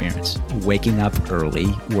 kitchen experience. Waking up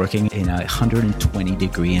early, working in a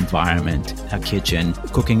 120-degree environment, a kitchen,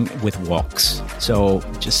 cooking with woks. So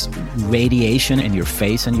just radiation in your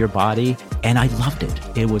face and your body. And I loved it.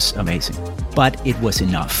 It was amazing. But it was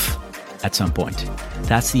enough at some point.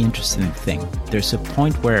 That's the interesting thing. There's a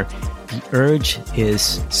point where the urge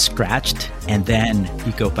is scratched, and then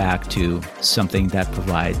you go back to something that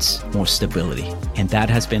provides more stability. And that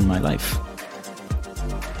has been my life.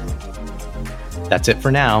 That's it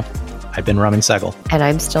for now. I've been Ramin Segal. And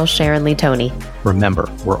I'm still Sharon Lee Tony.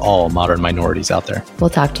 Remember, we're all modern minorities out there. We'll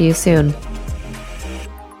talk to you soon.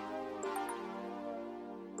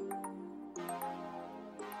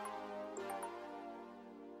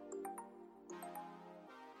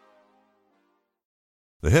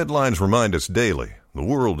 The headlines remind us daily, the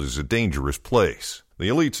world is a dangerous place. The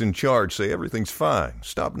elites in charge say everything's fine,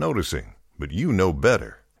 stop noticing. But you know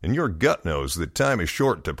better. And your gut knows that time is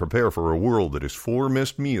short to prepare for a world that is 4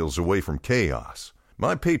 missed meals away from chaos.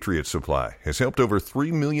 My Patriot Supply has helped over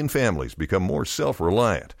 3 million families become more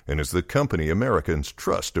self-reliant and is the company Americans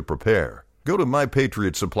trust to prepare. Go to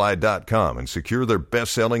MyPatriotSupply.com and secure their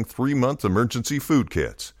best-selling 3-month emergency food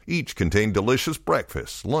kits. Each contain delicious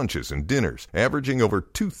breakfasts, lunches, and dinners, averaging over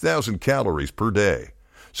 2,000 calories per day.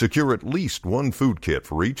 Secure at least 1 food kit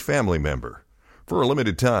for each family member. For a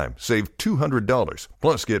limited time, save $200,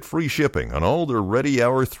 plus get free shipping on all their Ready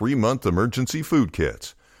Hour 3-month emergency food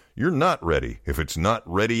kits. You're not ready if it's not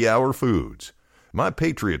Ready Hour Foods. My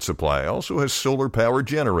Patriot Supply also has solar power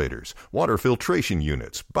generators, water filtration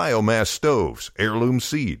units, biomass stoves, heirloom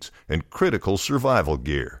seeds, and critical survival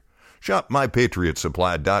gear. Shop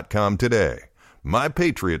MyPatriotSupply.com today.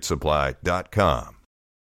 MyPatriotSupply.com.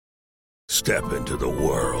 Step into the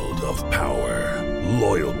world of power,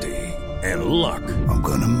 loyalty, and luck. I'm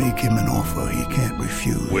gonna make him an offer he can't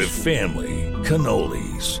refuse. With family,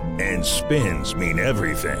 cannolis, and spins mean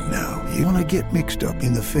everything. Now, you wanna get mixed up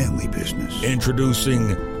in the family business. Introducing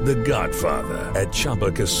The Godfather at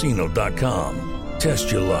ChumbaCasino.com.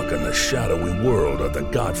 Test your luck in the shadowy world of The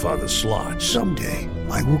Godfather slot. Someday,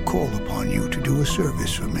 I will call upon you to do a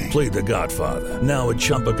service for me. Play The Godfather now at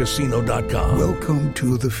ChumbaCasino.com. Welcome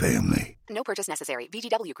to the family. No purchase necessary.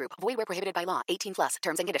 VGW Group. Void where prohibited by law. 18+.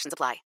 Terms and conditions apply.